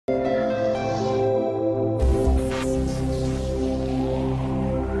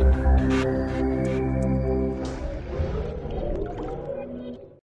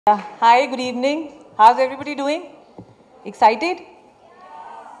Hi, good evening. How's everybody doing? Excited?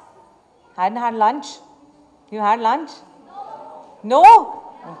 Hadn't had lunch? You had lunch? No?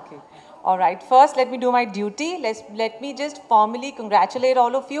 Okay. All right. First, let me do my duty. Let me just formally congratulate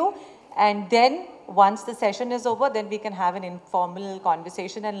all of you. And then, once the session is over, then we can have an informal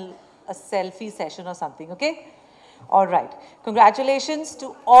conversation and a selfie session or something, okay? All right. Congratulations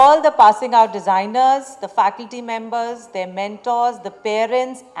to all the passing out designers, the faculty members, their mentors, the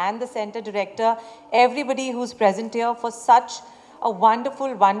parents, and the center director, everybody who's present here for such a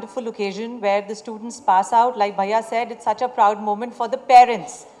wonderful, wonderful occasion where the students pass out. Like Bhaiya said, it's such a proud moment for the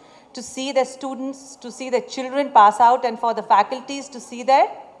parents to see their students, to see their children pass out, and for the faculties to see their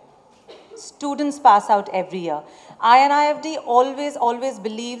students pass out every year. INIFD always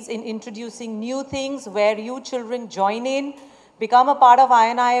believes in introducing new things where you children join in, become a part of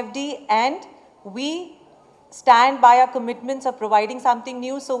INIFD, and we stand by our commitments of providing something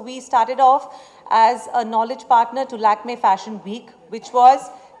new. So we started off as a knowledge partner to Lakme Fashion Week, which was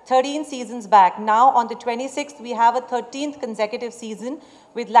 13 seasons back. Now on the 26th, we have a 13th consecutive season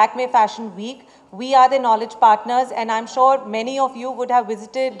with Lakme Fashion Week. We are the knowledge partners, and I'm sure many of you would have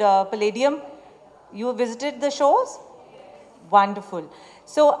visited Palladium. You visited the shows? Wonderful.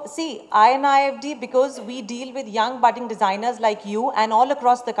 So see, INIFD, because we deal with young budding designers like you and all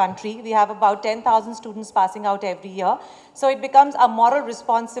across the country, we have about 10,000 students passing out every year. So it becomes a moral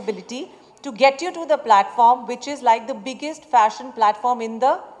responsibility to get you to the platform, which is like the biggest fashion platform in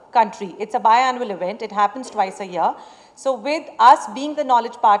the country. It's a biannual event. It happens twice a year. So with us being the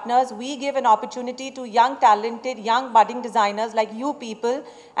knowledge partners, we give an opportunity to young, talented, young budding designers like you people,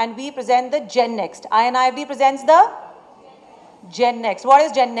 and we present the Gen Next. INIFD presents the Gen Next. What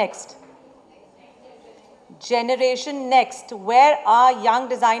is Gen Next? Generation Next, where our young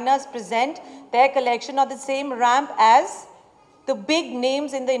designers present their collection on the same ramp as the big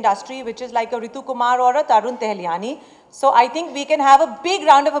names in the industry, which is like a Ritu Kumar or a Tarun Tehliani. So I think we can have a big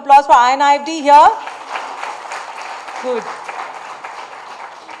round of applause for INIFD here. Good.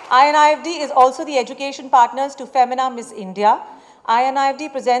 INIFD is also the education partners to Femina Miss India.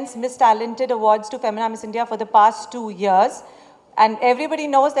 INIFD presents Miss Talented Awards to Femina Miss India for the past 2 years. And everybody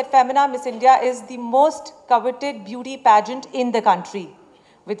knows that Femina Miss India is the most coveted beauty pageant in the country.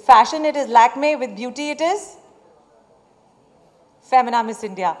 With fashion, it is Lakme. With beauty, it is Femina Miss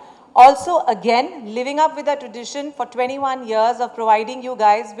India. Also, again, living up with our tradition for 21 years of providing you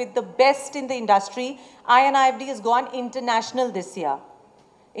guys with the best in the industry, INIFD has gone international this year.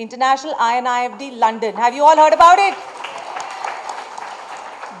 International INIFD London. Have you all heard about it?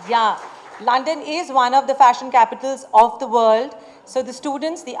 Yeah. London is one of the fashion capitals of the world. So the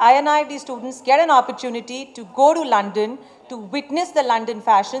students, the INIFD students, get an opportunity to go to London, to witness the London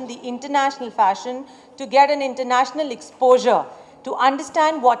fashion, the international fashion, to get an international exposure, to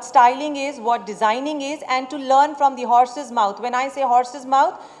understand what styling is, what designing is, and to learn from the horse's mouth. When I say horse's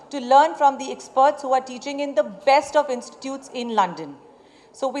mouth, to learn from the experts who are teaching in the best of institutes in London.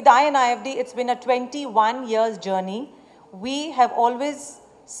 So with INIFD, it's been a 21 years journey. We have always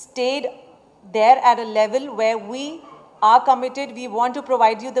stayed there at a level where we are committed. We want to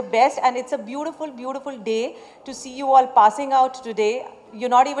provide you the best, and it's a beautiful, beautiful day to see you all passing out today. You're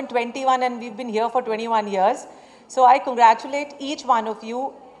not even 21 and we've been here for 21 years. So I congratulate each one of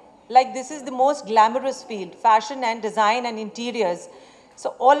you. Like, this is the most glamorous field, fashion and design and interiors.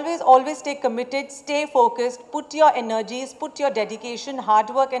 So always stay committed, stay focused, put your energies, put your dedication, hard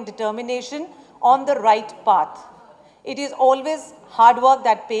work and determination on the right path. It is always hard work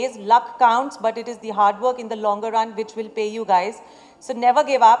that pays. Luck counts, but it is the hard work in the longer run which will pay you guys. So never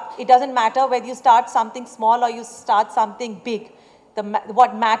give up. It doesn't matter whether you start something small or you start something big.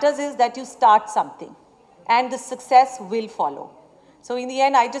 What matters is that you start something, and the success will follow. So in the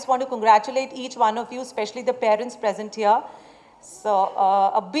end, I just want to congratulate each one of you, especially the parents present here. So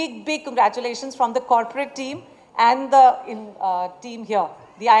a big congratulations from the corporate team and the team here,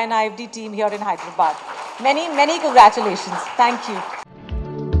 the INIFD team here in Hyderabad. Many congratulations. Thank you.